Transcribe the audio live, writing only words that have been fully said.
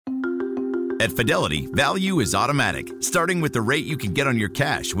At Fidelity, value is automatic, starting with the rate you can get on your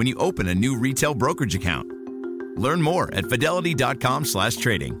cash when you open a new retail brokerage account. Learn more at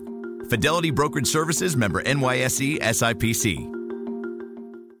fidelity.com/trading. Fidelity Brokerage Services, member NYSE SIPC.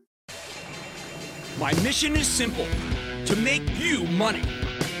 My mission is simple, to make you money.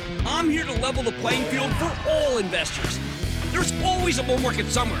 I'm here to level the playing field for all investors. There's always a bull market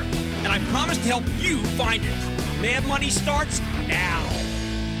somewhere, and I promise to help you find it. Mad Money starts now.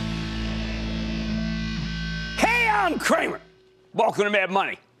 Hey, I'm Cramer. Welcome to Mad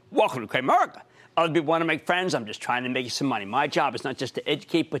Money. Welcome to Cramerica. Other people want to make friends. I'm just trying to make you some money. My job is not just to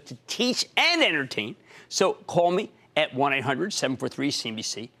educate, but to teach and entertain. So call me at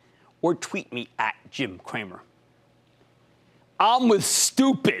 1-800-743-CNBC or tweet me at Jim Cramer. I'm with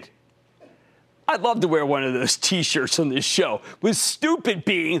stupid. I'd love to wear one of those T-shirts on this show, with stupid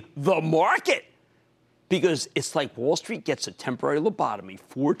being the market. Because it's like Wall Street gets a temporary lobotomy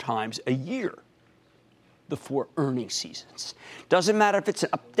 4 times a year. The 4 earnings seasons. Doesn't matter if it's an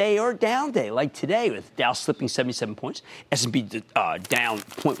up day or a down day, like today with Dow slipping 77 points, S&P down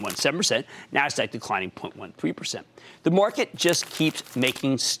 0.17%, NASDAQ declining 0.13%. The market just keeps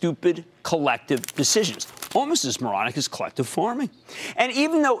making stupid collective decisions, almost as moronic as collective farming. And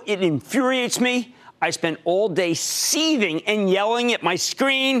even though it infuriates me, I spend all day seething and yelling at my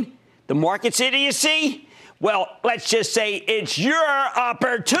screen, the market's idiocy? Well, let's just say it's your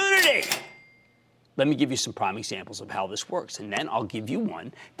opportunity. Let me give you some prime examples of how this works, and then I'll give you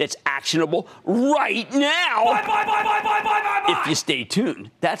one that's actionable right now. Buy. If you stay tuned,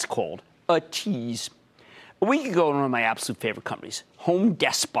 that's called a tease. A week ago, one of my absolute favorite companies, Home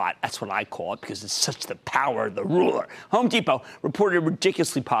Despot, that's what I call it because it's such the power of the ruler. Home Depot reported a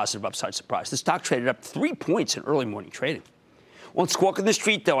ridiculously positive upside surprise. The stock traded up 3 points in early morning trading. On Squawk on the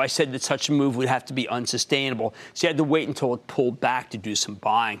Street, though, I said that such a move would have to be unsustainable, so I had to wait until it pulled back to do some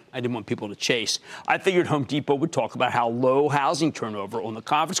buying. I didn't want people to chase. I figured Home Depot would talk about how low housing turnover on the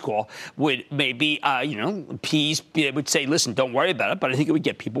conference call would maybe, appease. It would say, listen, don't worry about it, but I think it would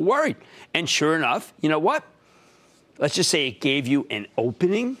get people worried. And sure enough, you know what? Let's just say it gave you an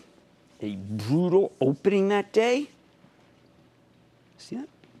opening, a brutal opening that day. See that?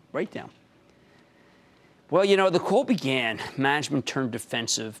 Right down. Well, the call began. Management turned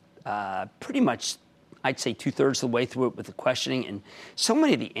defensive pretty much, I'd say, 2/3 of the way through it with the questioning. And so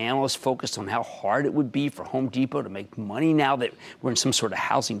many of the analysts focused on how hard it would be for Home Depot to make money now that we're in some sort of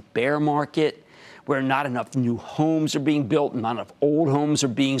housing bear market, where not enough new homes are being built and not enough old homes are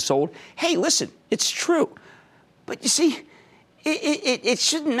being sold. Hey, listen, it's true. But you see, it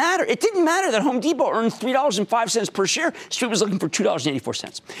shouldn't matter. It didn't matter that Home Depot earned $3.05 per share. Street was looking for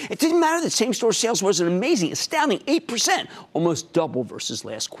 $2.84. It didn't matter that same-store sales was an amazing, astounding 8%, almost double versus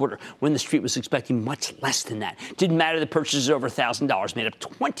last quarter, when the Street was expecting much less than that. Didn't matter that purchases over $1,000 made up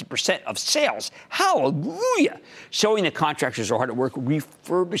 20% of sales. Hallelujah! Showing that contractors are hard at work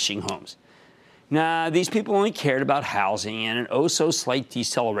refurbishing homes. Nah, these people only cared about housing and an oh-so-slight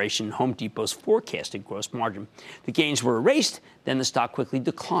deceleration in Home Depot's forecasted gross margin. The gains were erased, then the stock quickly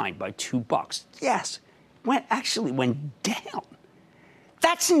declined by $2. Yes, actually went down.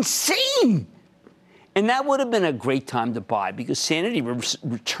 That's insane! And that would have been a great time to buy because sanity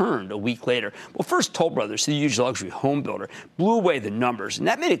returned a week later. Well, first, Toll Brothers, the huge luxury home builder, blew away the numbers, and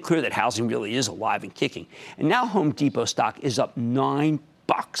that made it clear that housing really is alive and kicking. And now Home Depot stock is up $9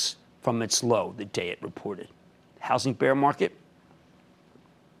 from its low the day it reported. Housing bear market?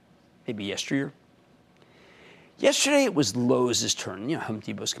 Maybe yesteryear. Yesterday, it was Lowe's turn, Home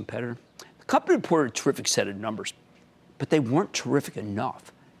Depot's competitor. The company reported a terrific set of numbers, but they weren't terrific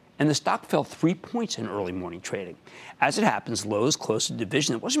enough. And the stock fell 3 points in early morning trading. As it happens, Lowe's closed a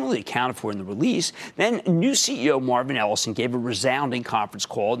division that wasn't really accounted for in the release. Then new CEO Marvin Ellison gave a resounding conference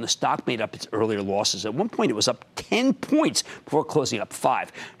call, and the stock made up its earlier losses. At one point, it was up 10 points before closing up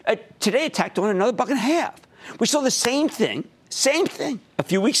 5. Today, it tacked on another $1.50. We saw the same thing, a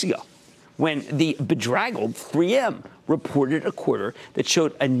few weeks ago, when the bedraggled 3M reported a quarter that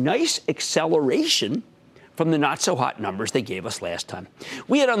showed a nice acceleration from the not-so-hot numbers they gave us last time.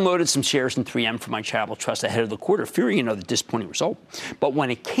 We had unloaded some shares in 3M for my charitable trust ahead of the quarter, fearing another disappointing result. But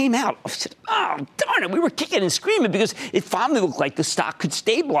when it came out, I said, oh, darn it, we were kicking and screaming because it finally looked like the stock could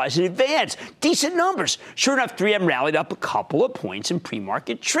stabilize and advance. Decent numbers. Sure enough, 3M rallied up a couple of points in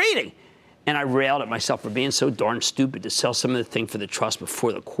pre-market trading. And I railed at myself for being so darn stupid to sell some of the thing for the trust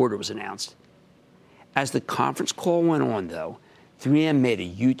before the quarter was announced. As the conference call went on, though, 3M made a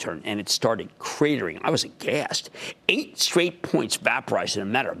U-turn, and it started cratering. I was aghast. 8 straight points vaporized in a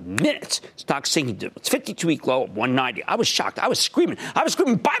matter of minutes. Stock sinking to its 52-week low of 190. I was shocked. I was screaming,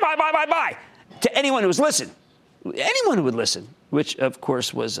 buy, to anyone who was listening. anyone who would listen, which, of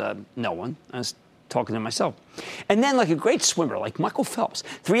course, was no one. I was talking to myself. And then, like a great swimmer, like Michael Phelps,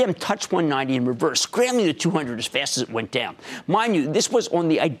 3M touched 190 in reverse, scrambling to 200 as fast as it went down. Mind you, this was on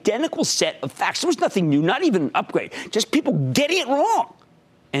the identical set of facts. There was nothing new, not even an upgrade, just people getting it wrong.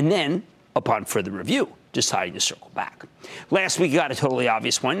 And then, upon further review, deciding to circle back. Last week, got a totally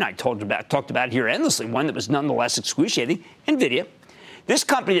obvious one, and I talked about it here endlessly, one that was nonetheless excruciating, NVIDIA. This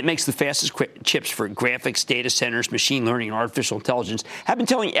company that makes the fastest chips for graphics, data centers, machine learning, and artificial intelligence have been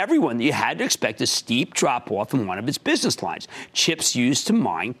telling everyone that you had to expect a steep drop-off in one of its business lines, chips used to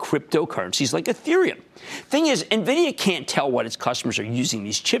mine cryptocurrencies like Ethereum. Thing is, NVIDIA can't tell what its customers are using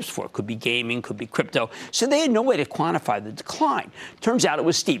these chips for. It could be gaming, could be crypto, so they had no way to quantify the decline. Turns out it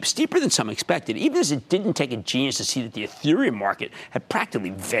was steep, steeper than some expected, even as it didn't take a genius to see that the Ethereum market had practically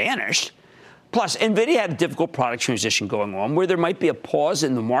vanished. Plus, NVIDIA had a difficult product transition going on where there might be a pause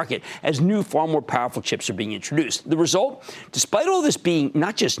in the market as new, far more powerful chips are being introduced. The result, despite all this being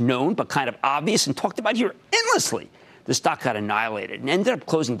not just known, but kind of obvious and talked about here endlessly, the stock got annihilated and ended up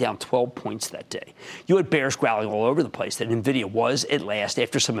closing down 12 points that day. You had bears growling all over the place that NVIDIA was, at last,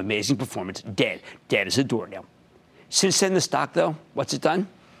 after some amazing performance, dead as a doornail. Since then, the stock, though, what's it done?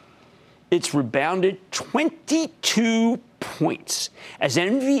 It's rebounded 22 points as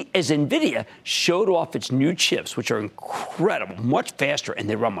NVIDIA showed off its new chips, which are incredible, much faster, and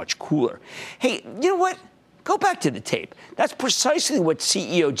they run much cooler. Hey, you know what? Go back to the tape. That's precisely what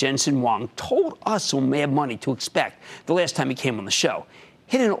CEO Jensen Huang told us on Mad Money to expect the last time he came on the show.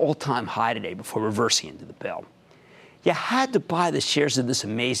 Hit an all-time high today before reversing into the bell. You had to buy the shares of this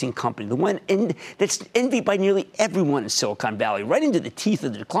amazing company, the one that's envied by nearly everyone in Silicon Valley, right into the teeth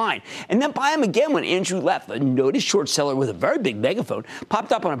of the decline, and then buy them again when Andrew left. A noted short seller with a very big megaphone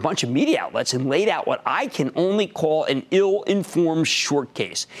popped up on a bunch of media outlets and laid out what I can only call an ill-informed short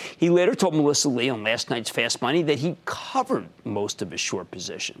case. He later told Melissa Lee on last night's Fast Money that he covered most of his short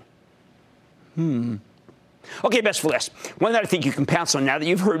position. Okay, best for last. One that I think you can pounce on now that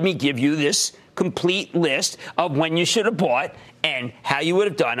you've heard me give you this complete list of when you should have bought and how you would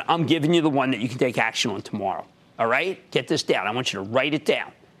have done. I'm giving you the one that you can take action on tomorrow. All right? Get this down. I want you to write it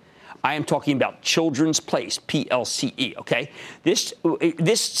down. I am talking about Children's Place, PLCE, okay? This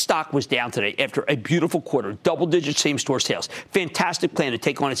stock was down today after a beautiful quarter, double-digit same-store sales, fantastic plan to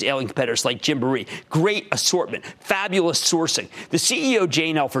take on its ailing competitors like Gymboree, great assortment, fabulous sourcing. The CEO,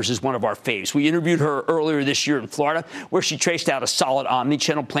 Jane Elfers, is one of our faves. We interviewed her earlier this year in Florida, where she traced out a solid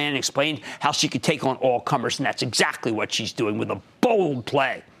omni-channel plan and explained how she could take on all comers, and that's exactly what she's doing with a bold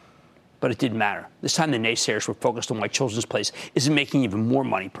play. But it didn't matter. This time the naysayers were focused on why Children's Place isn't making even more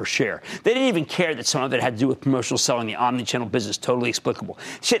money per share. They didn't even care that some of it had to do with promotional selling, the omni-channel business, totally explicable.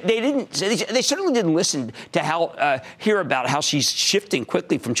 They certainly didn't listen to hear about how she's shifting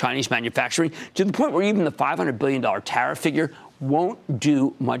quickly from Chinese manufacturing to the point where even the $500 billion tariff figure won't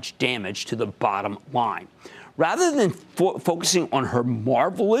do much damage to the bottom line. Rather than focusing on her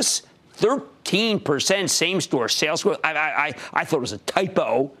marvelous 13% same-store sales growth, I thought it was a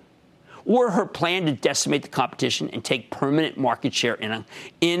typo, or her plan to decimate the competition and take permanent market share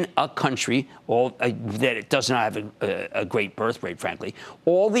in a country that it does not have a great birth rate, frankly.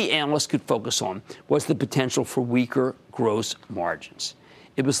 All the analysts could focus on was the potential for weaker gross margins.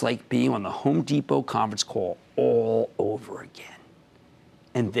 It was like being on the Home Depot conference call all over again.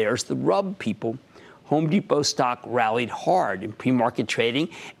 And there's the rub, people. Home Depot stock rallied hard in pre-market trading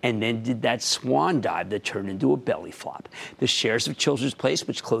and then did that swan dive that turned into a belly flop. The shares of Children's Place,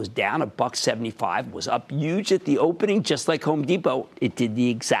 which closed down $1.75, was up huge at the opening, just like Home Depot. It did the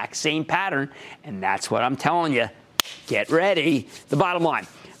exact same pattern, and that's what I'm telling you. Get ready. The bottom line,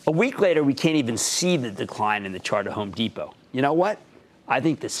 a week later, we can't even see the decline in the chart of Home Depot. You know what? I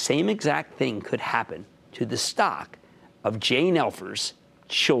think the same exact thing could happen to the stock of Jane Elfers'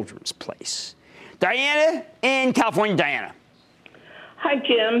 Children's Place. Diana in California. Diana. Hi,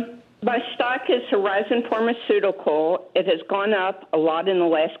 Jim. My stock is Horizon Pharmaceutical. It has gone up a lot in the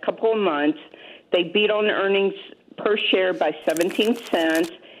last couple of months. They beat on earnings per share by 17 cents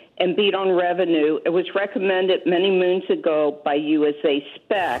and beat on revenue. It was recommended many moons ago by you as a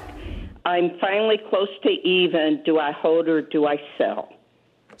spec. I'm finally close to even. Do I hold or do I sell?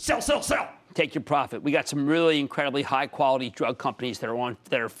 Sell. Take your profit. We got some really incredibly high-quality drug companies that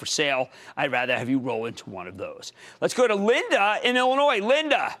are for sale. I'd rather have you roll into one of those. Let's go to Linda in Illinois.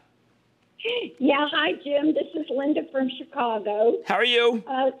 Linda. Yeah, hi, Jim. This is Linda from Chicago. How are you?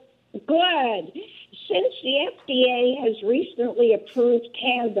 Good. Since the FDA has recently approved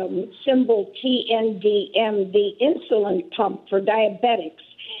Tandem, symbol TNDM, the insulin pump for diabetics,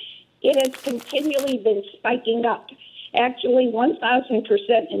 it has continually been spiking up. actually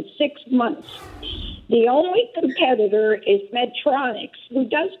 1,000% in 6 months. The only competitor is Medtronic, who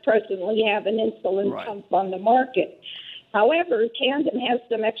does presently have an insulin pump on the market. However, Tandem has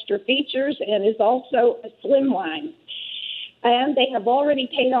some extra features and is also a slimline. And they have already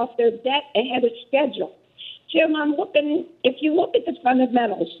paid off their debt ahead of schedule. Jim, if you look at the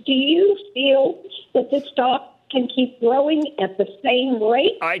fundamentals, do you feel that this stock can keep growing at the same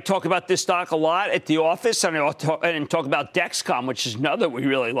rate? I talk about this stock a lot at the office, and I talk about Dexcom, which is another we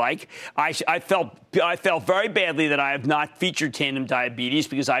really like. I felt very badly that I have not featured Tandem Diabetes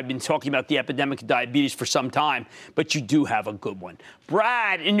because I've been talking about the epidemic of diabetes for some time, but you do have a good one.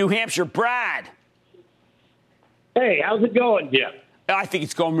 Brad in New Hampshire. Brad. Hey, how's it going, Jim? I think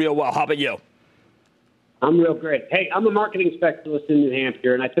it's going real well. How about you? I'm real great. Hey, I'm a marketing specialist in New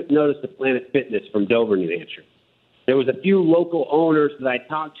Hampshire, and I took notice of Planet Fitness from Dover, New Hampshire. There was a few local owners that I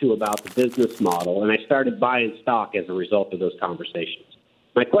talked to about the business model, and I started buying stock as a result of those conversations.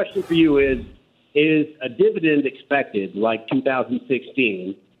 My question for you is a dividend expected like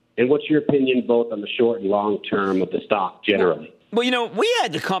 2016, and what's your opinion both on the short and long term of the stock generally? Well, we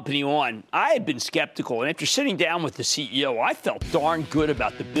had the company on. I had been skeptical, and after sitting down with the CEO, I felt darn good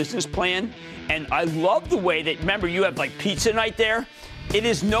about the business plan, and I love the way that, remember, you have like pizza night there? It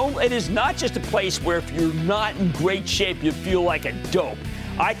is not just a place where if you're not in great shape, you feel like a dope.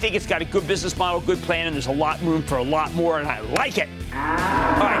 I think it's got a good business model, good plan, and there's a lot room for a lot more, and I like it. All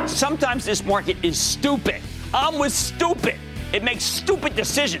right, sometimes this market is stupid. I'm with stupid. It makes stupid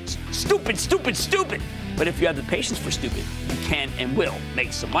decisions. Stupid. But if you have the patience for stupid, you can and will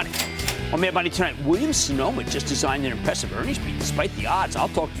make some money. On Mad Money tonight, Williams-Sonoma just designed an impressive earnings beat despite the odds. I'll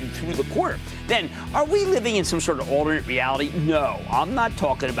talk to you through the quarter. Then, are we living in some sort of alternate reality? No, I'm not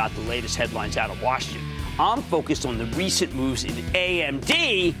talking about the latest headlines out of Washington. I'm focused on the recent moves in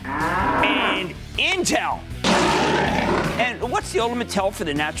AMD and Intel. And what's the ultimate tell for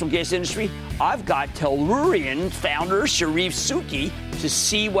the natural gas industry? I've got Tellurian founder Sharif Suki to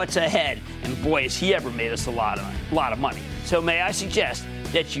see what's ahead. And boy, has he ever made us a lot of money. So may I suggest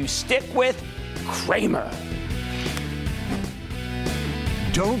that you stick with Cramer.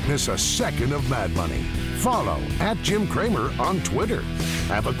 Don't miss a second of Mad Money. Follow @Jim Cramer on Twitter.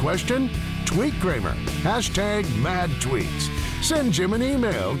 Have a question? Tweet Cramer. #MadTweets. Send Jim an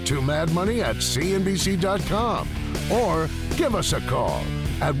email to madmoney@cnbc.com or give us a call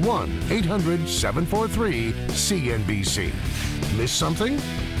at 1-800-743-CNBC. Miss something?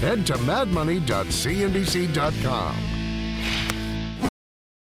 Head to madmoney.cnbc.com.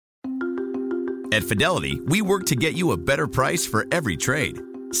 At Fidelity, we work to get you a better price for every trade.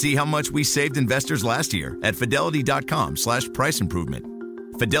 See how much we saved investors last year at fidelity.com/price improvement.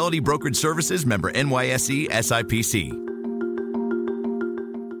 Fidelity Brokerage Services, member NYSE SIPC.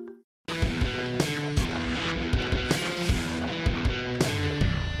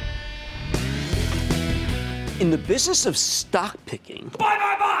 In the business of stock picking,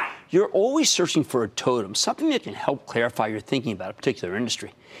 you're always searching for a totem, something that can help clarify your thinking about a particular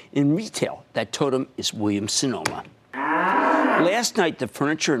industry. In retail, that totem is Williams-Sonoma. Last night, the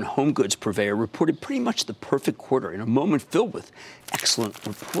furniture and home goods purveyor reported pretty much the perfect quarter in a moment filled with excellent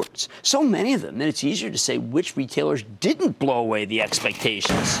reports. So many of them that it's easier to say which retailers didn't blow away the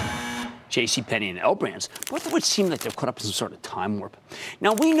expectations. JCPenney and L Brands, both of which seem like they're caught up in some sort of time warp.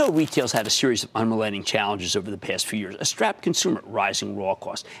 Now, we know retail's had a series of unrelenting challenges over the past few years. A strapped consumer, rising raw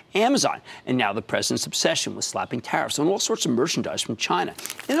costs, Amazon, and now the president's obsession with slapping tariffs on all sorts of merchandise from China.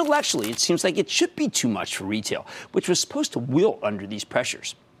 Intellectually, it seems like it should be too much for retail, which was supposed to wilt under these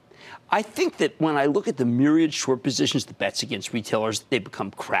pressures. I think that when I look at the myriad short positions, the bets against retailers, they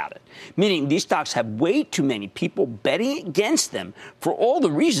become crowded, meaning these stocks have way too many people betting against them for all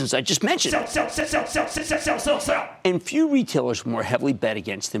the reasons I just mentioned. Sell. And few retailers more heavily bet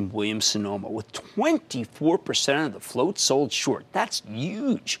against than Williams-Sonoma, with 24% of the float sold short. That's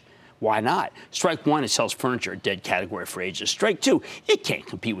huge. Why not? Strike one, it sells furniture, a dead category for ages. Strike two, it can't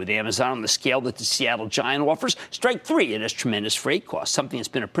compete with Amazon on the scale that the Seattle Giant offers. Strike three, it has tremendous freight costs, something that's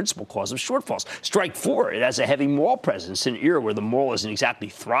been a principal cause of shortfalls. Strike four, it has a heavy mall presence in an era where the mall isn't exactly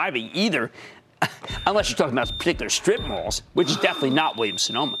thriving either, unless you're talking about particular strip malls, which is definitely not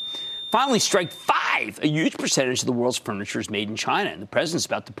Williams-Sonoma. Finally, strike five, a huge percentage of the world's furniture is made in China, and the president's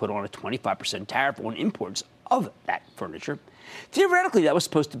about to put on a 25% tariff on imports of that furniture. Theoretically, that was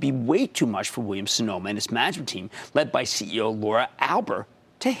supposed to be way too much for Williams-Sonoma and its management team, led by CEO Laura Alber,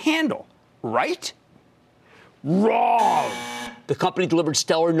 to handle, right? Wrong. The company delivered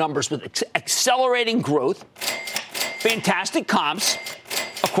stellar numbers with accelerating growth, fantastic comps,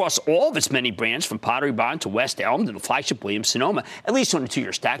 across all of its many brands, from Pottery Barn to West Elm to the flagship Williams-Sonoma, at least on a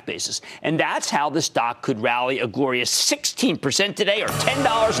 2-year stack basis. And that's how the stock could rally a glorious 16% today, or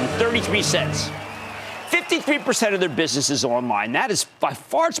 $10.33. 53% of their business is online. That is by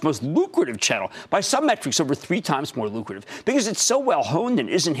far its most lucrative channel. By some metrics, over 3 times more lucrative, because it's so well honed and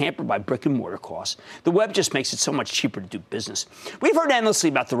isn't hampered by brick and mortar costs. The web just makes it so much cheaper to do business. We've heard endlessly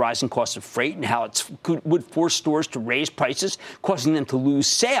about the rising cost of freight and how it would force stores to raise prices, causing them to lose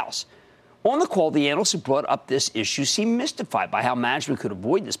sales. On the call, the analysts who brought up this issue seemed mystified by how management could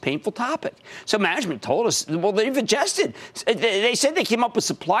avoid this painful topic. So management told us, well, they've adjusted. They said they came up with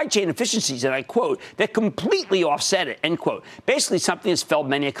supply chain efficiencies, and I quote, that completely offset it, end quote. Basically, something that's felled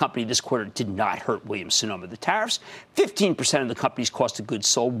many a company this quarter did not hurt Williams-Sonoma. The tariffs, 15% of the company's cost of goods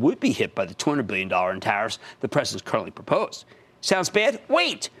sold would be hit by the $200 billion in tariffs the president's currently proposed. Sounds bad?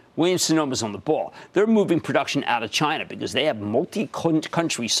 Wait. Williams-Sonoma's on the ball. They're moving production out of China because they have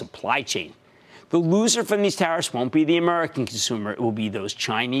multi-country supply chain. The loser from these tariffs won't be the American consumer. It will be those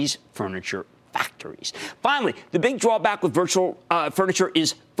Chinese furniture factories. Finally, the big drawback with virtual furniture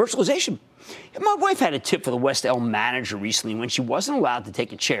is virtualization. My wife had a tip for the West Elm manager recently when she wasn't allowed to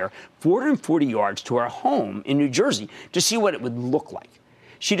take a chair 440 yards to her home in New Jersey to see what it would look like.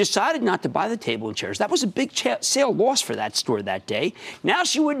 She decided not to buy the table and chairs. That was a big sale loss for that store that day. Now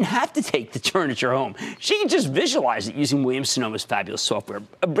she wouldn't have to take the furniture home. She can just visualize it using Williams-Sonoma's fabulous software.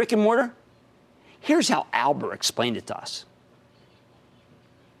 A brick and mortar? Here's how Albert explained it to us.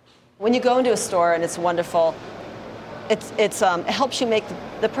 When you go into a store and it's wonderful, it helps you make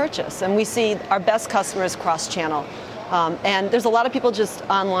the purchase. And we see our best customers cross-channel. And there's a lot of people just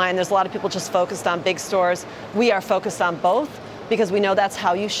online. There's a lot of people just focused on big stores. We are focused on both, because we know that's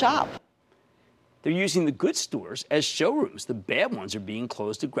how you shop. They're using the good stores as showrooms. The bad ones are being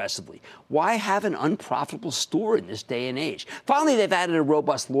closed aggressively. Why have an unprofitable store in this day and age? Finally, they've added a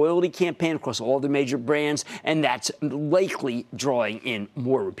robust loyalty campaign across all the major brands, and that's likely drawing in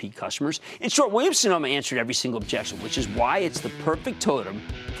more repeat customers. In short, Williams-Sonoma answered every single objection, which is why it's the perfect totem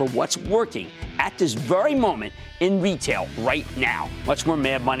for what's working at this very moment in retail right now. Much more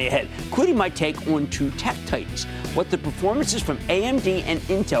Mad Money ahead, including my take on 2 tech titans, what the performances from AMD and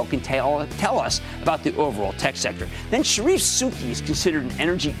Intel can tell us about the overall tech sector. Then Sharif Suki is considered an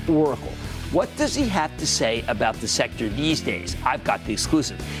energy oracle. What does he have to say about the sector these days? I've got the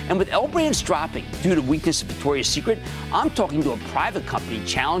exclusive. And with L brands dropping due to weakness of Victoria's Secret, I'm talking to a private company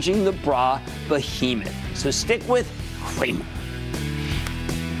challenging the bra behemoth. So stick with Cramer.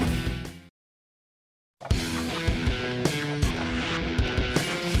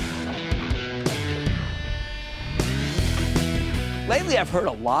 Lately, I've heard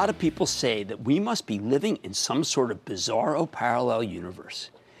a lot of people say that we must be living in some sort of bizarro parallel universe.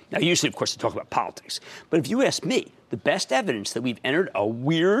 Now, usually, of course, they talk about politics. But if you ask me, the best evidence that we've entered a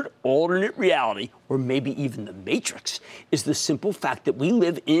weird alternate reality, or maybe even the Matrix, is the simple fact that we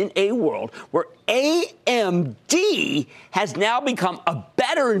live in a world where AMD has now become a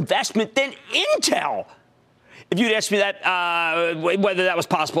better investment than Intel. If you'd asked me that, whether that was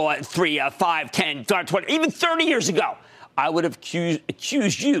possible at 3, 5, 10, 20, even 30 years ago, I would have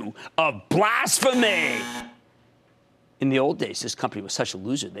accused you of blasphemy. In the old days, this company was such a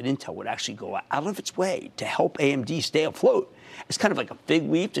loser that Intel would actually go out of its way to help AMD stay afloat. It's kind of like a fig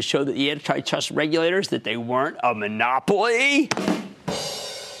leaf to show that the antitrust regulators that they weren't a monopoly.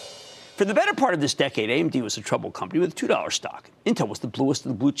 For the better part of this decade, AMD was a troubled company with a $2 stock. Intel was the bluest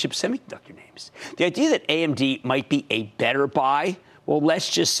of the blue chip semiconductor names. The idea that AMD might be a better buy, well, let's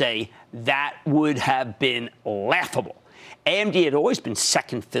just say that would have been laughable. AMD had always been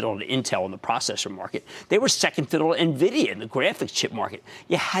second fiddle to Intel in the processor market. They were second fiddle to NVIDIA in the graphics chip market.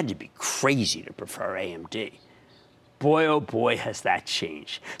 You had to be crazy to prefer AMD. Boy, oh boy, has that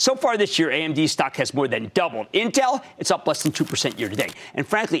changed. So far this year, AMD stock has more than doubled. Intel, it's up less than 2% year to date. And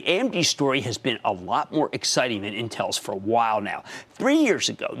frankly, AMD's story has been a lot more exciting than Intel's for a while now. 3 years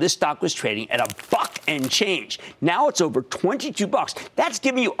ago, this stock was trading at $1 and change. Now it's over $22. That's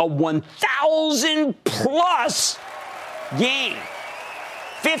giving you a 1,000 plus gain.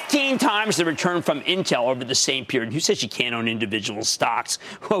 15 times the return from Intel over the same period. Who says you can't own individual stocks?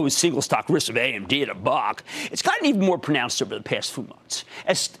 Oh, single stock risk of AMD at $1. It's gotten even more pronounced over the past few months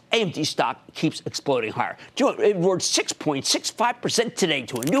as AMD stock keeps exploding higher. It roared 6.65% today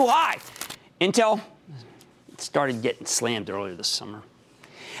to a new high. Intel started getting slammed earlier this summer.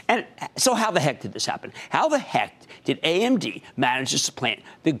 And so how the heck did this happen? How the heck did AMD manage to supplant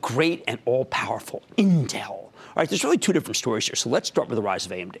the great and all-powerful Intel? All right, there's really 2 different stories here, so let's start with the rise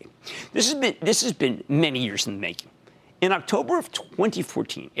of AMD. This has been many years in the making. In October of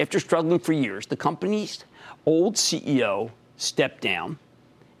 2014, after struggling for years, the company's old CEO stepped down,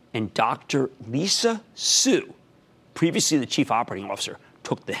 and Dr. Lisa Su, previously the chief operating officer,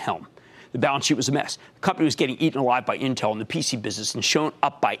 took the helm. The balance sheet was a mess. The company was getting eaten alive by Intel in the PC business and shown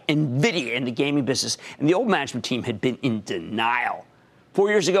up by NVIDIA in the gaming business, and the old management team had been in denial. 4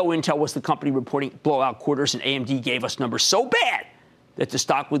 years ago, Intel was the company reporting blowout quarters, and AMD gave us numbers so bad that the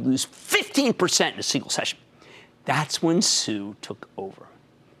stock would lose 15% in a single session. That's when Su took over.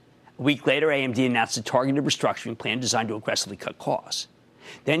 A week later, AMD announced a targeted restructuring plan designed to aggressively cut costs.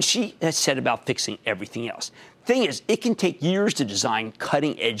 Then she has said about fixing everything else. Thing is, it can take years to design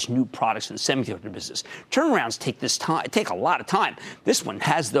cutting-edge new products in the semiconductor business. Turnarounds take a lot of time. This one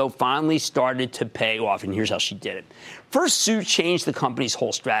has, though, finally started to pay off, and here's how she did it. First, Su changed the company's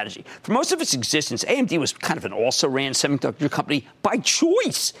whole strategy. For most of its existence, AMD was kind of an also-ran semiconductor company by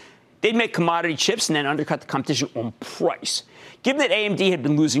choice. They'd make commodity chips and then undercut the competition on price. Given that AMD had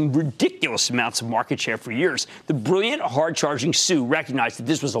been losing ridiculous amounts of market share for years, the brilliant, hard-charging Su recognized that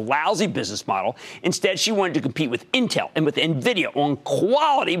this was a lousy business model. Instead, she wanted to compete with Intel and with NVIDIA on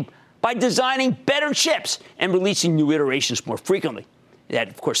quality by designing better chips and releasing new iterations more frequently. That,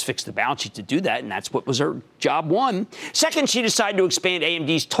 of course, fixed the balance sheet to do that, and that's what was her job one. Second, she decided to expand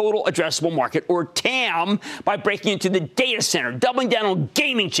AMD's total addressable market, or TAM, by breaking into the data center, doubling down on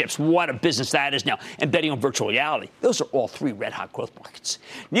gaming chips. What a business that is now, and betting on virtual reality. Those are all three red-hot growth markets.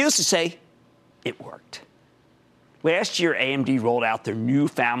 Needless to say, it worked. Last year, AMD rolled out their new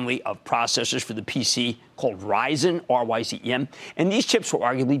family of processors for the PC called Ryzen, R-Y-Z-E-M, and these chips were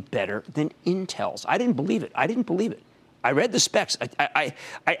arguably better than Intel's. I didn't believe it. I read the specs.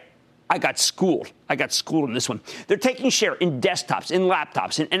 I got schooled. I got schooled in this one. They're taking share in desktops, in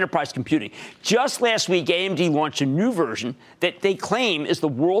laptops, in enterprise computing. Just last week, AMD launched a new version that they claim is the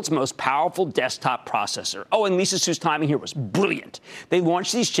world's most powerful desktop processor. Oh, and Lisa Su's timing here was brilliant. They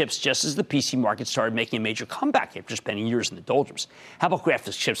launched these chips just as the PC market started making a major comeback after spending years in the doldrums. How about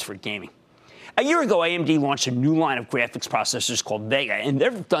graphics chips for gaming? A year ago, AMD launched a new line of graphics processors called Vega, and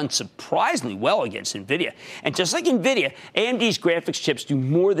they've done surprisingly well against NVIDIA. And just like NVIDIA, AMD's graphics chips do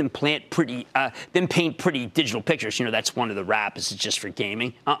more than paint pretty digital pictures. You know, that's one of the wraps. It's just for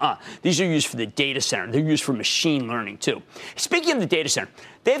gaming. These are used for the data center. They're used for machine learning, too. Speaking of the data center,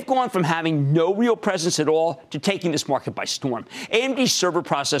 they've gone from having no real presence at all to taking this market by storm. AMD's server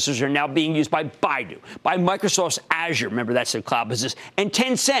processors are now being used by Baidu, by Microsoft's Azure, remember that's their cloud business, and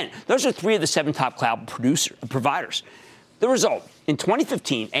Tencent. Those are three of the 7 top cloud providers. The result, in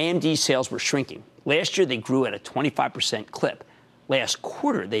 2015, AMD's sales were shrinking. Last year, they grew at a 25% clip. Last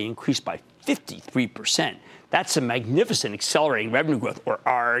quarter, they increased by 53%. That's a magnificent accelerating revenue growth, or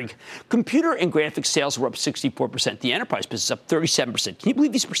ARG. Computer and graphics sales were up 64%. The enterprise business up 37%. Can you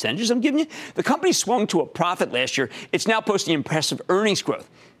believe these percentages I'm giving you? The company swung to a profit last year. It's now posting impressive earnings growth.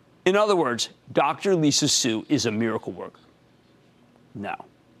 In other words, Dr. Lisa Su is a miracle worker. No,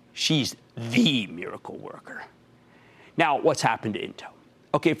 she's the miracle worker. Now, what's happened to Intel?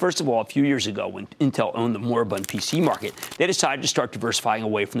 Okay, first of all, a few years ago, when Intel owned the moribund PC market, they decided to start diversifying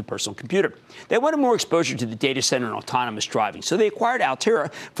away from the personal computer. They wanted more exposure to the data center and autonomous driving, so they acquired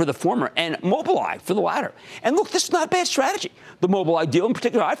Altera for the former and Mobileye for the latter. And look, this is not a bad strategy. The Mobileye deal in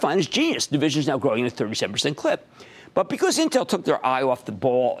particular, I find, is genius. The division is now growing at a 37% clip. But because Intel took their eye off the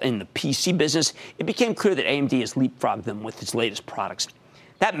ball in the PC business, it became clear that AMD has leapfrogged them with its latest products.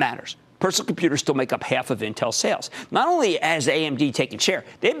 That matters. Personal computers still make up half of Intel's sales. Not only has AMD taken share,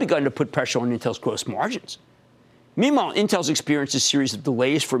 they've begun to put pressure on Intel's gross margins. Meanwhile, Intel's experienced a series of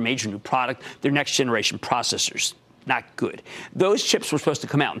delays for a major new product, their next-generation processors. Not good. Those chips were supposed to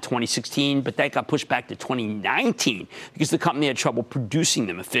come out in 2016, but that got pushed back to 2019 because the company had trouble producing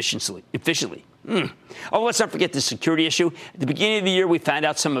them efficiently. Oh, let's not forget the security issue. At the beginning of the year, we found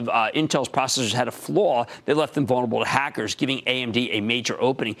out some of Intel's processors had a flaw that left them vulnerable to hackers, giving AMD a major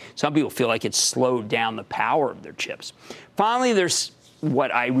opening. Some people feel like it slowed down the power of their chips. Finally, there's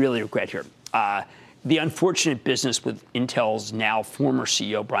what I really regret here. The unfortunate business with Intel's now former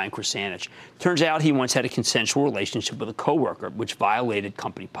CEO, Brian Krzanich. Turns out he once had a consensual relationship with a coworker, which violated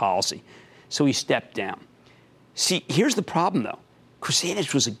company policy. So he stepped down. See, here's the problem, though.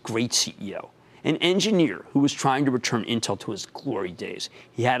 Krzanich was a great CEO, an engineer who was trying to return Intel to his glory days.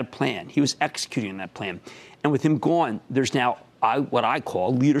 He had a plan. He was executing that plan. And with him gone, there's now what I call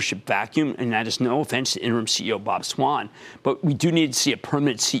a leadership vacuum, and that is no offense to interim CEO Bob Swan, but we do need to see a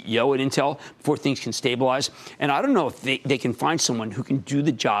permanent CEO at Intel before things can stabilize. And I don't know if they can find someone who can do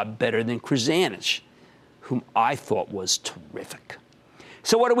the job better than Krzanich, whom I thought was terrific.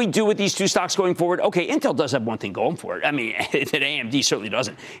 So what do we do with these two stocks going forward? Okay, Intel does have one thing going for it. I mean, that AMD certainly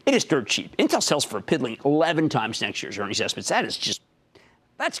doesn't. It is dirt cheap. Intel sells for a piddling 11 times next year's earnings estimates. That is just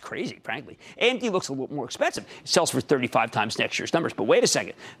That's crazy, frankly. AMD looks a little more expensive. It sells for 35 times next year's numbers. But wait a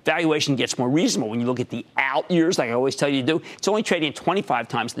second. Valuation gets more reasonable when you look at the out years, like I always tell you to do. It's only trading at 25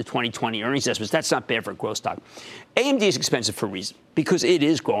 times the 2020 earnings estimates. That's not bad for a growth stock. AMD is expensive for a reason, because it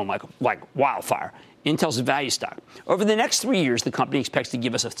is growing like wildfire. Intel's a value stock. Over the next 3 years, the company expects to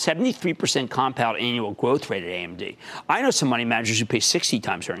give us a 73% compound annual growth rate at AMD. I know some money managers who pay 60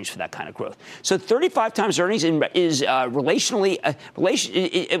 times earnings for that kind of growth. So 35 times earnings is relationally,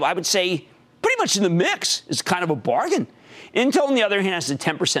 I would say, pretty much in the mix. It's kind of a bargain. Intel, on the other hand, has a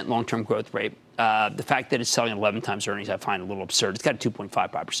 10% long-term growth rate. The fact that it's selling 11 times earnings, I find a little absurd. It's got a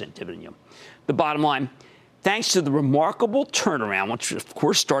 2.55% dividend yield. The bottom line, thanks to the remarkable turnaround, which of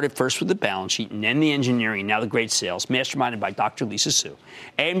course started first with the balance sheet and then the engineering, now the great sales, masterminded by Dr. Lisa Su,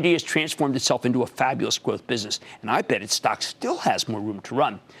 AMD has transformed itself into a fabulous growth business, and I bet its stock still has more room to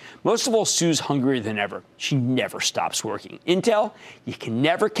run. Most of all, Sue's hungrier than ever. She never stops working. Intel, you can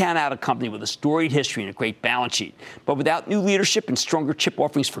never count out a company with a storied history and a great balance sheet. But without new leadership and stronger chip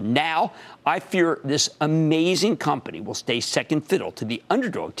offerings for now, I fear this amazing company will stay second fiddle to the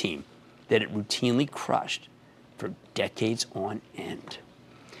underdog team that it routinely crushed for decades on end.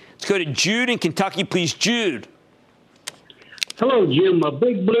 Let's go to Jude in Kentucky, please. Jude. Hello, Jim. A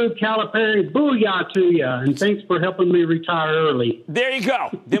big blue Calipari booyah to you, and thanks for helping me retire early. There you go.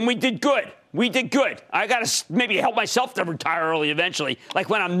 Then we did good. We did good. I got to maybe help myself to retire early eventually,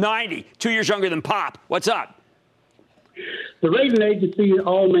 like when I'm 90, 2 years younger than Pop. What's up? The rating agency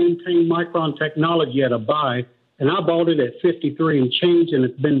all maintained Micron Technology at a buy, and I bought it at 53 and change, and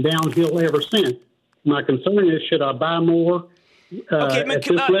it's been downhill ever since. My concern is, should I buy more at this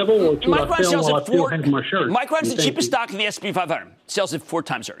level, or should I sell while I still have my shirt? Micron's the cheapest stock in the S&P 500. Sells at 4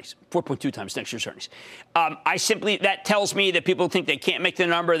 times earnings, 4.2 times next year's earnings. That tells me that people think they can't make the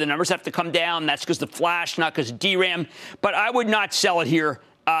number. The numbers have to come down. That's because of the flash, not because of DRAM. But I would not sell it here.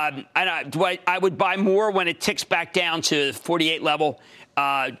 I would buy more when it ticks back down to the 48 level,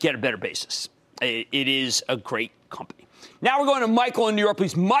 get a better basis. It is a great company. Now we're going to Michael in New York,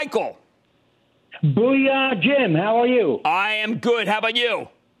 please. Michael. Booyah, Jim. How are you? I am good. How about you?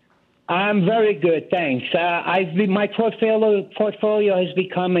 I'm very good, thanks. My portfolio has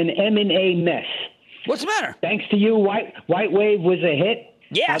become an M&A mess. What's the matter? Thanks to you, White Wave was a hit.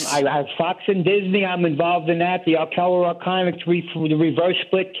 Yes. I have Fox and Disney. I'm involved in that. The Alcala Arconics, the reverse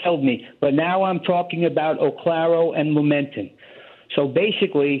split killed me. But now I'm talking about Oclaro and Lumentum. So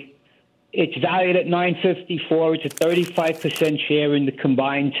basically, it's valued at $9.54. It's a 35% share in the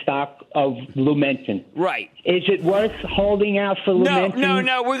combined stock of Lumentum. Right. Is it worth holding out for Lumentum?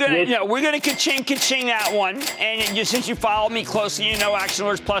 No. We're gonna ka-ching that one. And since you follow me closely, you know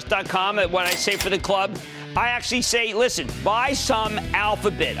ActionAlertsPlus.com. What I say for the club, I actually say, listen, buy some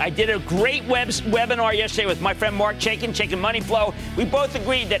Alphabet. I did a great webinar yesterday with my friend Mark Chaikin Money Flow. We both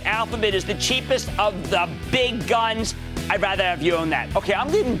agreed that Alphabet is the cheapest of the big guns. I'd rather have you own that. Okay, I'm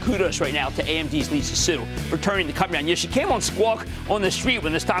giving kudos right now to AMD's Lisa Su for turning the company on. She came on Squawk on the street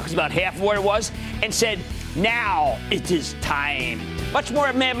when the stock was about half of what it was and said, now it is time. Much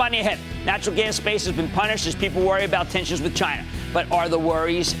more Mad Money ahead. Natural gas space has been punished as people worry about tensions with China. But are the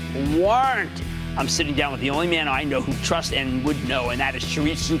worries warranted? I'm sitting down with the only man I know who trusts and would know, and that is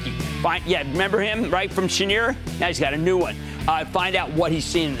Sharif Suki. Remember him, right, from Cheniere? Now he's got a new one. Find out what he's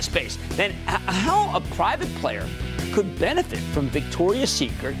seeing in the space. Then how a private player could benefit from Victoria's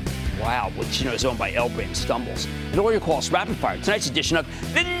Secret, which is owned by L Brand, stumbles. And all your calls, rapid fire. Tonight's edition of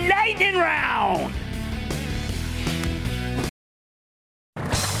the Lightning Round.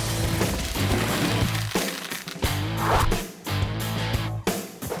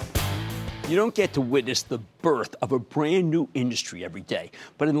 You don't get to witness the birth of a brand new industry every day.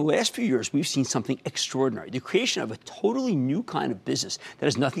 But in the last few years, we've seen something extraordinary, the creation of a totally new kind of business that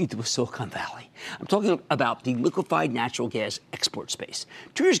has nothing to do with Silicon Valley. I'm talking about the liquefied natural gas export space.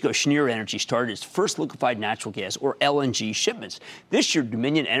 2 years ago, Cheniere Energy started its first liquefied natural gas, or LNG, shipments. This year,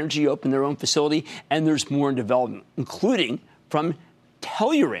 Dominion Energy opened their own facility, and there's more in development, including from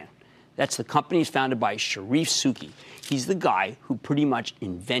Tellurant. That's the company founded by Sharif Suki. He's the guy who pretty much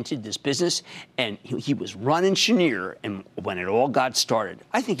invented this business, and he was running Cheniere, and when it all got started,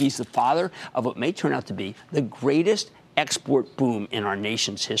 I think he's the father of what may turn out to be the greatest export boom in our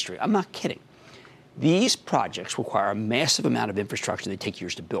nation's history. I'm not kidding. These projects require a massive amount of infrastructure. They take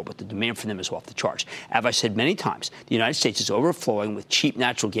years to build, but the demand for them is off the charts. As I said many times, the United States is overflowing with cheap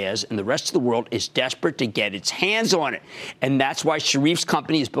natural gas, and the rest of the world is desperate to get its hands on it. And that's why Sharif's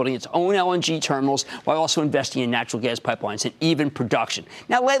company is building its own LNG terminals while also investing in natural gas pipelines and even production.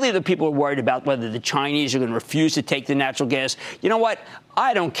 Now, lately, the people are worried about whether the Chinese are going to refuse to take the natural gas. You know what?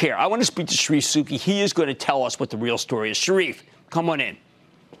 I don't care. I want to speak to Sharif Suki. He is going to tell us what the real story is. Sharif, come on in.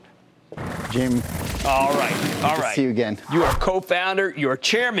 Jim. All right. See you again. You are co-founder. You're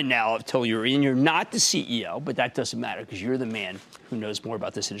chairman now of Tellurian. You're not the CEO, but that doesn't matter because you're the man who knows more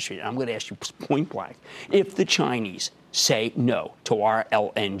about this industry. And I'm going to ask you point blank. If the Chinese say no to our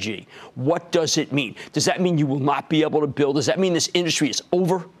LNG, what does it mean? Does that mean you will not be able to build? Does that mean this industry is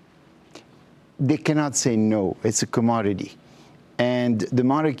over? They cannot say no. It's a commodity. And the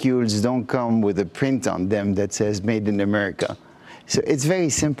molecules don't come with a print on them that says made in America. So it's very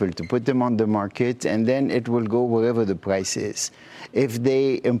simple to put them on the market, and then it will go wherever the price is. If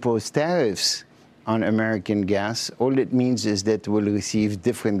they impose tariffs on American gas, all it means is that we'll receive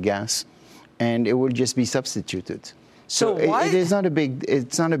different gas, and it will just be substituted. So why? It's not a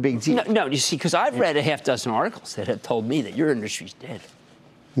big deal. No, you see, because I've read a half dozen articles that have told me that your industry's dead.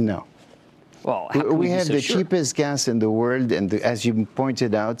 No. Well, we have the cheapest gas in the world, and as you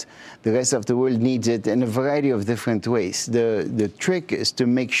pointed out, the rest of the world needs it in a variety of different ways. The trick is to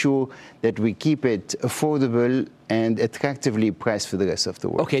make sure that we keep it affordable and attractively priced for the rest of the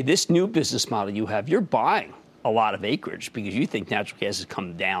world. Okay, this new business model you have, you're buying a lot of acreage because you think natural gas has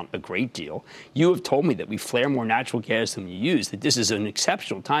come down a great deal. You have told me that we flare more natural gas than we use, that this is an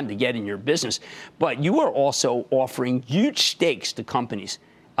exceptional time to get in your business. But you are also offering huge stakes to companies.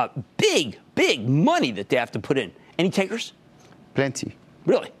 Big money that they have to put in. Any takers? Plenty.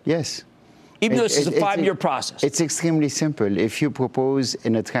 Really? Yes. Even though this is a 5-year process. It's extremely simple. If you propose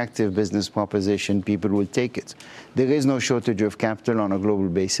an attractive business proposition, people will take it. There is no shortage of capital on a global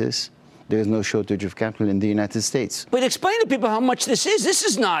basis. There is no shortage of capital in the United States. But explain to people how much this is. This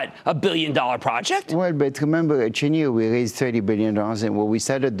is not a billion-dollar project. Well, but remember, at Cheniere, we raised $30 billion, and when we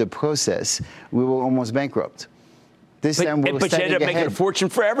started the process, we were almost bankrupt. But you ended up making a fortune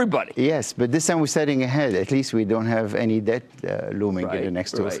for everybody. Yes, but this time we're starting ahead. At least we don't have any debt looming in the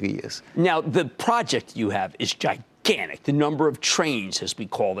next 2 or 3 years. Now, the project you have is gigantic, the number of trains, as we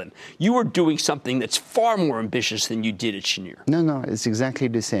call them. You are doing something that's far more ambitious than you did at Cheniere. No, it's exactly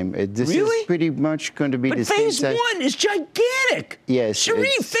the same. This is pretty much going to be the same size. But phase 1 is gigantic. Yes.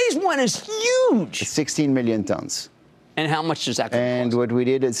 Sharif, phase 1 is huge. 16 million tons. And how much does that cost? And what we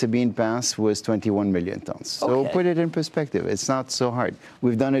did at Sabine Pass was 21 million tons. So put it in perspective. It's not so hard.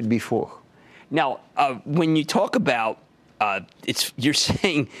 We've done it before. Now, when you talk about, you're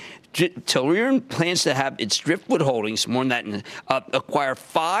saying Tellurian plans to have its Driftwood Holdings, more than that, acquire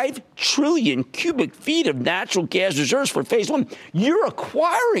 5 trillion cubic feet of natural gas reserves for phase 1. You're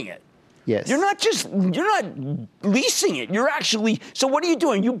acquiring it. Yes. You're not leasing it. You're actually, so what are you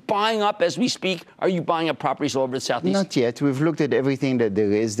doing? Are you buying up as we speak? Are you buying up properties all over the Southeast? Not yet. We've looked at everything that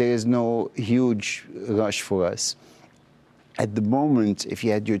there is. There is no huge rush for us. At the moment, if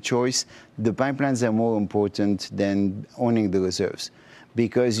you had your choice, the pipelines are more important than owning the reserves,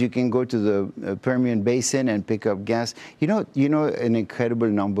 because you can go to the Permian Basin and pick up gas. You know an incredible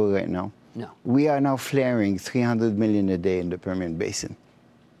number right now? No. We are now flaring 300 million a day in the Permian Basin.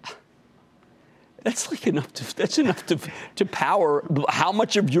 That's enough to power how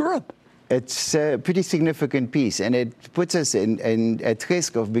much of Europe? It's a pretty significant piece, and it puts us at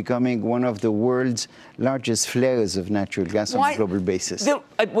risk of becoming one of the world's largest flares of natural gas on a global basis.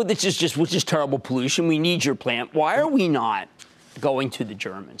 Which is terrible pollution. We need your plant. Why are we not going to the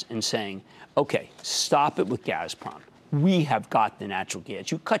Germans and saying, okay, stop it with Gazprom. We have got the natural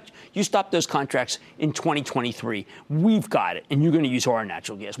gas. You stop those contracts in 2023. We've got it, and you're going to use our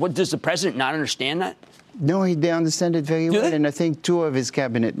natural gas. What, does the president not understand that? No, they understand it very well. And I think 2 of his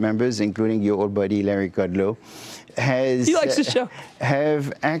cabinet members, including your old buddy Larry Kudlow, he likes the show.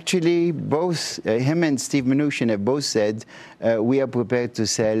 Have actually both, him and Steve Mnuchin have both said, we are prepared to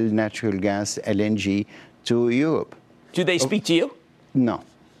sell natural gas, LNG, to Europe. Do they speak to you? No.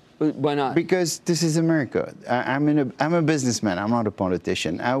 Why not? Because this is America. I'm a businessman. I'm not a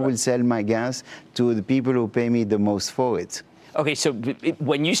politician. I will sell my gas to the people who pay me the most for it. Okay, so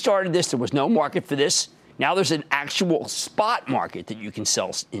when you started this, there was no market for this. Now there's an actual spot market that you can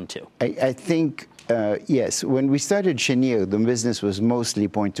sell into. I think, yes. When we started Cheniere, the business was mostly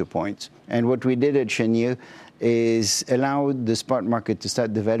point-to-point. And what we did at Cheniere is allow the spot market to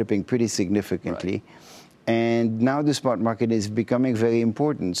start developing pretty significantly. Right. And now the spot market is becoming very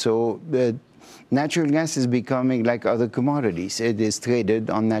important. So natural gas is becoming like other commodities. It is traded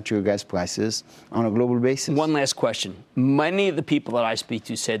on natural gas prices on a global basis. One last question. Many of the people that I speak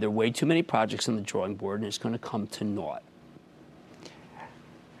to say there are way too many projects on the drawing board and it's going to come to naught.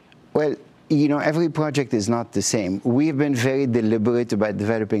 Well, every project is not the same. We've been very deliberate about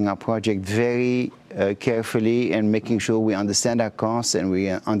developing our project very carefully and making sure we understand our costs and we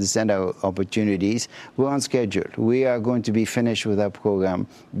understand our opportunities. We're on schedule. We are going to be finished with our program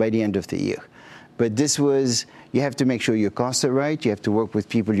by the end of the year. But this was, You have to make sure your costs are right. You have to work with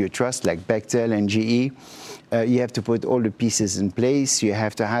people you trust, like Bechtel and GE. You have to put all the pieces in place. You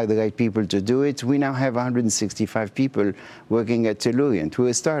have to hire the right people to do it. We now have 165 people working at Tellurian. We're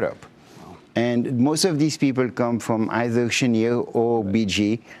a startup. And most of these people come from either Cheniere or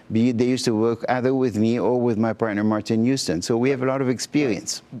BG. They used to work either with me or with my partner, Martin Houston. So we have a lot of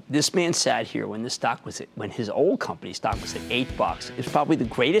experience. This man sat here when when his old company stock was at $8. It's probably the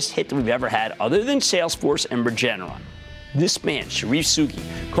greatest hit that we've ever had, other than Salesforce and Regeneron. This man, Sharif Suki,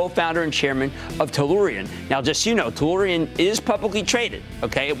 co-founder and chairman of Tellurian. Now, just so you know, Tellurian is publicly traded,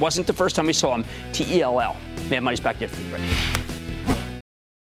 okay? It wasn't the first time we saw him. TELL. Mad Money's back there for the break.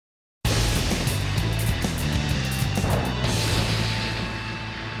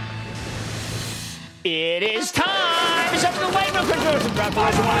 It is time. It's up to the lightning round.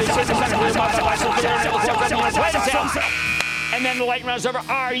 And then the lightning round's over.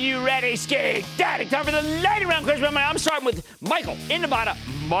 Are you ready, Skate Daddy? Time for the lightning round. I'm starting with Michael in Nevada.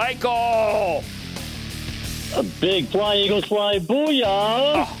 Michael. A big fly, Eagles fly, booyah!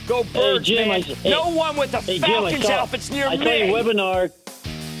 Oh, go Birds, hey, Jim, man. No one with the Falcons outfits near me. I saw your webinar.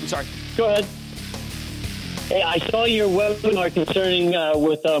 I'm sorry. Go ahead. Hey, I saw your webinar concerning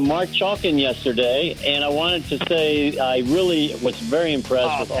with Mark Chalkin yesterday, and I wanted to say I really was very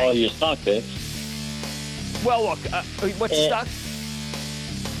impressed with all your stock picks. Well, look, what's the stock?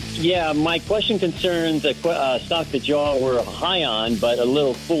 Yeah, my question concerns a stock that you all were high on, but a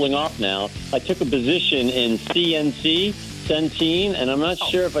little cooling off now. I took a position in CNC, Centene, and I'm not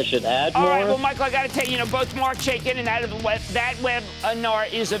sure if I should add more. All right, well, Michael, I got to tell you, both Mark Chaikin and that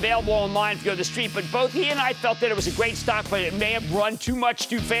webinar is available online if you go to the street, but both he and I felt that it was a great stock, but it may have run too much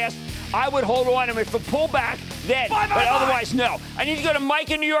too fast. I would hold on to it for pullback then, but otherwise, no. I need to go to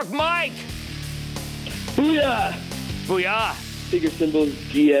Mike in New York. Mike! Booyah! Booyah! Ticker symbol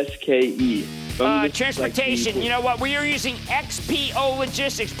GSKE. Transportation. You know what? We are using XPO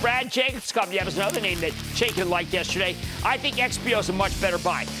Logistics. Brad Jacobs' company. That was another name that Chaikin liked yesterday. I think XPO is a much better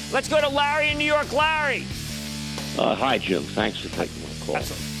buy. Let's go to Larry in New York. Larry. Hi, Jim. Thanks for taking my call.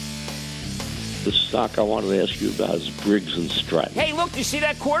 Absolutely. The stock I wanted to ask you about is Briggs & Stratton. Hey, look, you see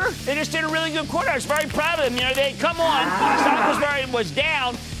that quarter? They just did a really good quarter. I was very proud of them. They come on. Stock was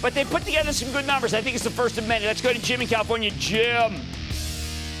down, but they put together some good numbers. I think it's the first of many. Let's go to Jim in California. Jim.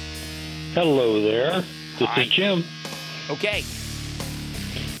 Hello there. This is Jim. Okay.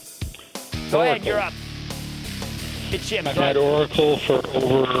 Go ahead. You're up. It's Jim. I've had Oracle for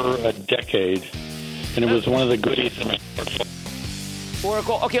over a decade, and it was one of the goodies in my portfolio.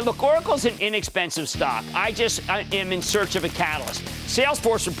 Oracle. Okay, look, Oracle's an inexpensive stock. I am in search of a catalyst.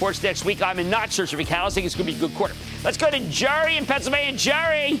 Salesforce reports next week. I'm in not search of a catalyst. I think it's going to be a good quarter. Let's go to Jerry in Pennsylvania.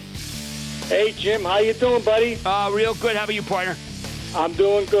 Jerry. Hey, Jim. How you doing, buddy? Real good. How about you, partner? I'm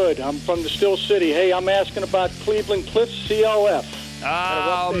doing good. I'm from the Still City. Hey, I'm asking about Cleveland Cliffs CLF.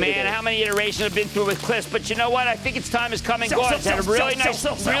 Oh, man, how many iterations I've been through with Cliffs. But you know what? I think its time has come and gone. It's had a really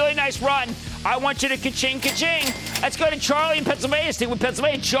nice run. I want you to ka-ching, ka-ching. Let's go to Charlie in Pennsylvania. Stick with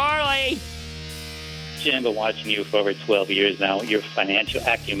Pennsylvania. Charlie. Jim, I've been watching you for over 12 years now. Your financial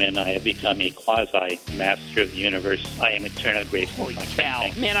acumen, I have become a quasi-master of the universe. I am eternally grateful. Holy cow.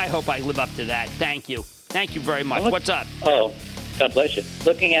 Man, I hope I live up to that. Thank you. Thank you very much. What's up? Oh, God bless you.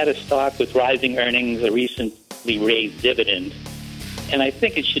 Looking at a stock with rising earnings, a recently raised dividend, and I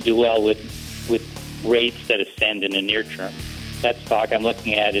think it should do well with rates that ascend in the near term. That stock I'm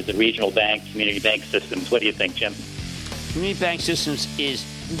looking at is the regional bank, community bank systems. What do you think, Jim? Community bank systems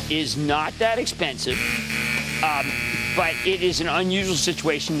is not that expensive, but it is an unusual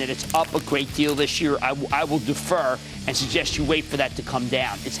situation that it's up a great deal this year. I will defer and suggest you wait for that to come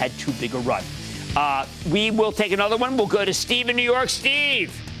down. It's had too big a run. We will take another one. We'll go to Steve in New York.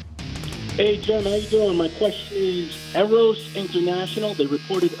 Steve. Hey, Jim, how you doing? My question is Eros International. They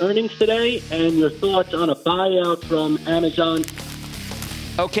reported earnings today, and your thoughts on a buyout from Amazon.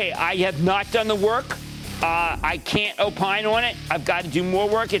 Okay, I have not done the work. I can't opine on it. I've got to do more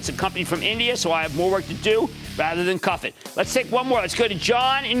work. It's a company from India, so I have more work to do rather than cuff it. Let's take one more. Let's go to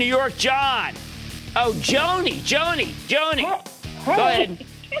John in New York. John. Oh, Joni. Go ahead.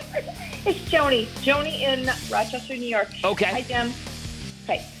 It's Joni. Joni in Rochester, New York. Okay. Hi, Jim.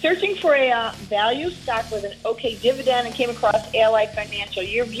 Okay. Searching for a value stock with an okay dividend and came across Ally Financial.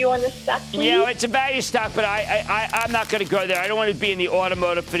 Your view on this stock, please? Yeah, it's a value stock, but I'm not going to go there. I don't want to be in the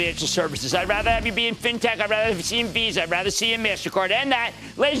automotive financial services. I'd rather have you be in fintech. I'd rather have you see in Visa. I'd rather see in MasterCard. And that,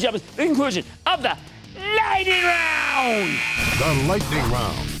 ladies and gentlemen, the conclusion of the Lightning Round. The Lightning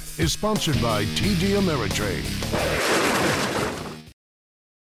Round is sponsored by TD Ameritrade.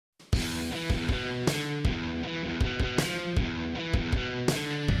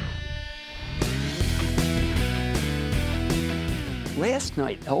 last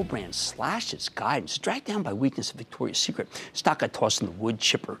night, L Brand slashed its guidance, dragged down by weakness of Victoria's Secret. Stock got tossed in the wood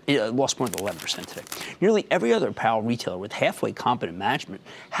chipper. It lost more than 11% today. Nearly every other apparel retailer with halfway competent management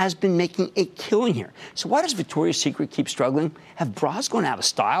has been making a killing here. So why does Victoria's Secret keep struggling? Have bras gone out of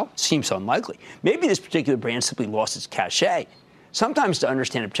style? Seems unlikely. Maybe this particular brand simply lost its cachet. Sometimes to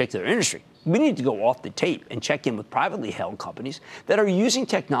understand a particular industry, we need to go off the tape and check in with privately held companies that are using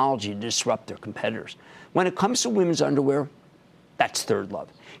technology to disrupt their competitors. When it comes to women's underwear, that's Third Love.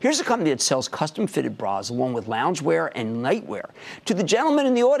 Here's a company that sells custom-fitted bras along with loungewear and nightwear. To the gentlemen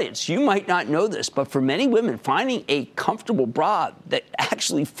in the audience, you might not know this, but for many women, finding a comfortable bra that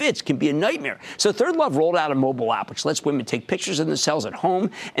actually fits can be a nightmare. So Third Love rolled out a mobile app which lets women take pictures of themselves at home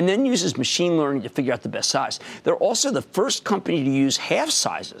and then uses machine learning to figure out the best size. They're also the first company to use half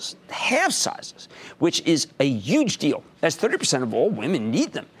sizes, which is a huge deal, as 30% of all women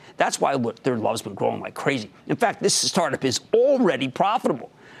need them. That's why Third Love's been growing like crazy. In fact, this startup is already profitable.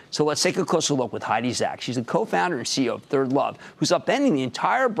 So let's take a closer look with Heidi Zak. She's the co-founder and CEO of Third Love, who's upending the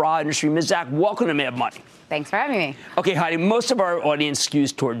entire bra industry. Ms. Zak, welcome to Mad Money. Thanks for having me. Okay, Heidi, most of our audience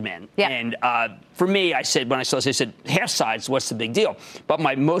skews toward men. Yeah. And for me, I said, when I saw this, I said, half size, what's the big deal? But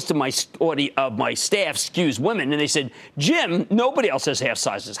most of my staff skews women. And they said, Jim, nobody else has half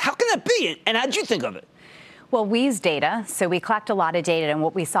sizes. How can that be? And how'd you think of it? Well, we use data, so we collect a lot of data, and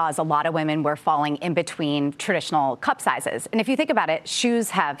what we saw is a lot of women were falling in between traditional cup sizes. And if you think about it,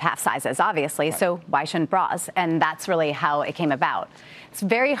 shoes have half sizes, obviously, right. So why shouldn't bras? And that's really how it came about. It's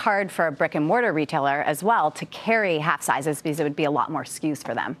very hard for a brick and mortar retailer as well to carry half sizes because it would be a lot more SKUs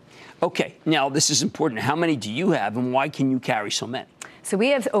for them. Okay, now this is important. How many do you have, and why can you carry so many? So we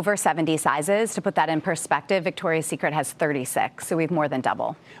have over 70 sizes. To put that in perspective, Victoria's Secret has 36, so we have more than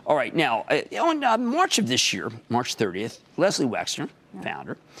double. All right. Now, on March of this year, March 30th, Leslie Wexner,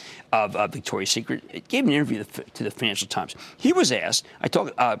 founder of Victoria's Secret, gave an interview to the Financial Times. He was asked,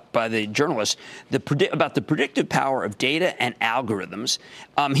 by the journalist, about the predictive power of data and algorithms.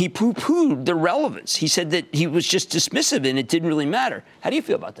 He poo-pooed the relevance. He said that he was just dismissive and it didn't really matter. How do you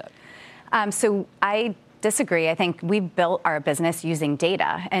feel about that? So I disagree. I think we built our business using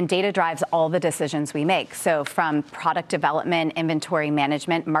data, and data drives all the decisions we make. So from product development, inventory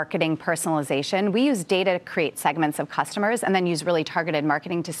management, marketing, personalization, we use data to create segments of customers and then use really targeted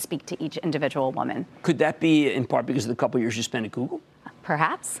marketing to speak to each individual woman. Could that be in part because of the couple of years you spent at Google?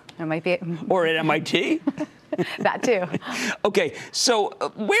 Perhaps. It might be. Or at MIT? That too. Okay, so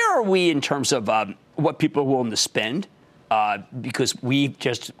where are we in terms of what people are willing to spend? Because we've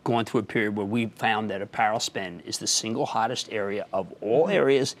just gone through a period where we found that apparel spend is the single hottest area of all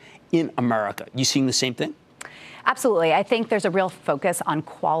areas in America. You seeing the same thing? Absolutely. I think there's a real focus on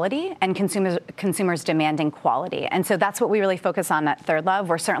quality and consumers demanding quality. And so that's what we really focus on at Third Love.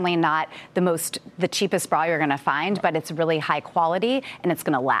 We're certainly not the cheapest bra you're going to find, but it's really high quality and it's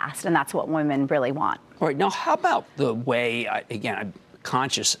going to last. And that's what women really want. All right. Now, how about the way, I'm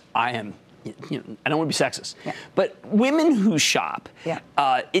conscious I am. I don't want to be sexist, but women who shop,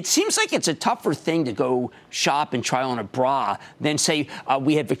 it seems like it's a tougher thing to go shop and try on a bra than, say,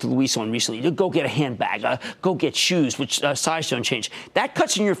 we had Victor Luis on recently. To go get a handbag, go get shoes, which size don't change. That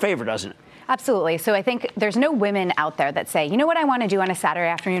cuts in your favor, doesn't it? Absolutely. So I think there's no women out there that say, you know what I want to do on a Saturday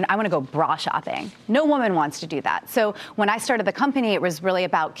afternoon? I want to go bra shopping. No woman wants to do that. So when I started the company, it was really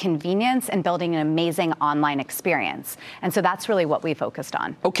about convenience and building an amazing online experience. And so that's really what we focused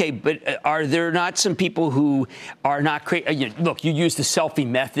on. Okay, but are there not some people who are not look, you use the selfie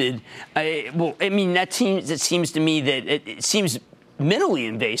method. It seems to me that it seems minimally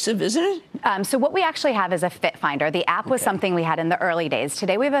invasive, isn't it? So what we actually have is a fit finder. The app was something we had in the early days.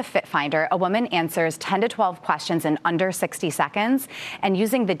 Today we have a fit finder. A woman answers 10 to 12 questions in under 60 seconds. And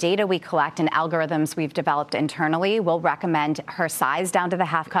using the data we collect and algorithms we've developed internally, we'll recommend her size down to the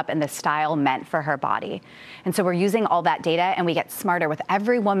half cup and the style meant for her body. And so we're using all that data and we get smarter. With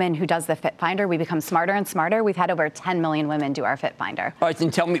every woman who does the fit finder, we become smarter and smarter. We've had over 10 million women do our fit finder. All right,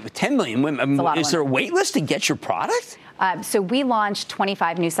 then tell me, with 10 million women, is there a wait list to get your product? So we launched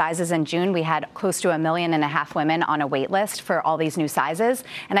 25 new sizes in June. We had close to 1.5 million women on a wait list for all these new sizes.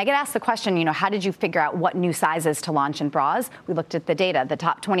 And I get asked the question, how did you figure out what new sizes to launch in bras? We looked at the data. The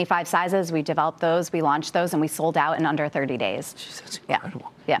top 25 sizes, we developed those, we launched those, and we sold out in under 30 days. Jeez, that's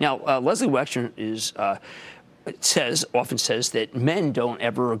incredible. Yeah. Now, Leslie Wexner often says that men don't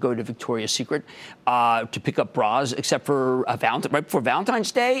ever go to Victoria's Secret to pick up bras except for right before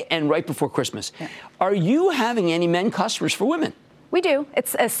Valentine's Day and right before Christmas. Yeah. Are you having any men customers for women? We do.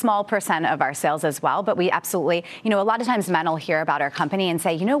 It's a small percent of our sales as well, but we absolutely, a lot of times men will hear about our company and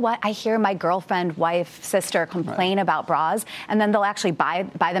say, you know what, I hear my girlfriend, wife, sister complain about bras, and then they'll actually buy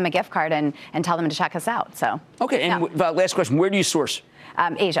them a gift card and tell them to check us out. So. Okay, and last question, where do you source?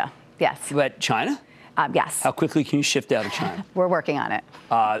 Asia, yes. But China? Yes. How quickly can you shift out of China? We're working on it.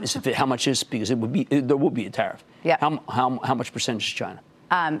 How much is, because there will be a tariff. Yeah. How much percentage is China?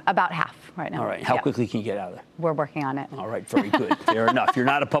 About half right now. All right. How quickly can you get out of there? We're working on it. All right. Very good. Fair enough. You're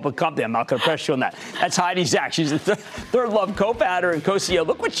not a public company. I'm not going to press you on that. That's Heidi Zak. She's the Third Love co-founder and co-CEO.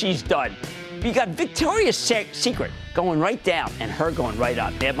 Look what she's done. You got Victoria's Secret going right down and her going right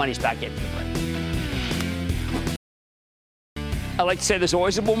up. Mad Money's back in. I like to say there's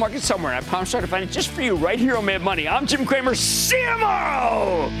always a bull market somewhere, and I promise to find it just for you right here on Mad Money. I'm Jim Cramer. See you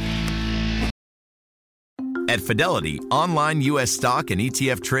tomorrow. At Fidelity, online U.S. stock and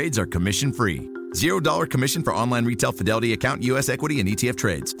ETF trades are commission-free. $0 commission for online retail Fidelity account, U.S. equity, and ETF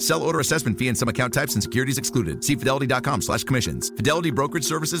trades. Sell order assessment fee and some account types and securities excluded. See fidelity.com/commissions. Fidelity Brokerage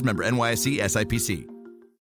Services, member NYSE, SIPC.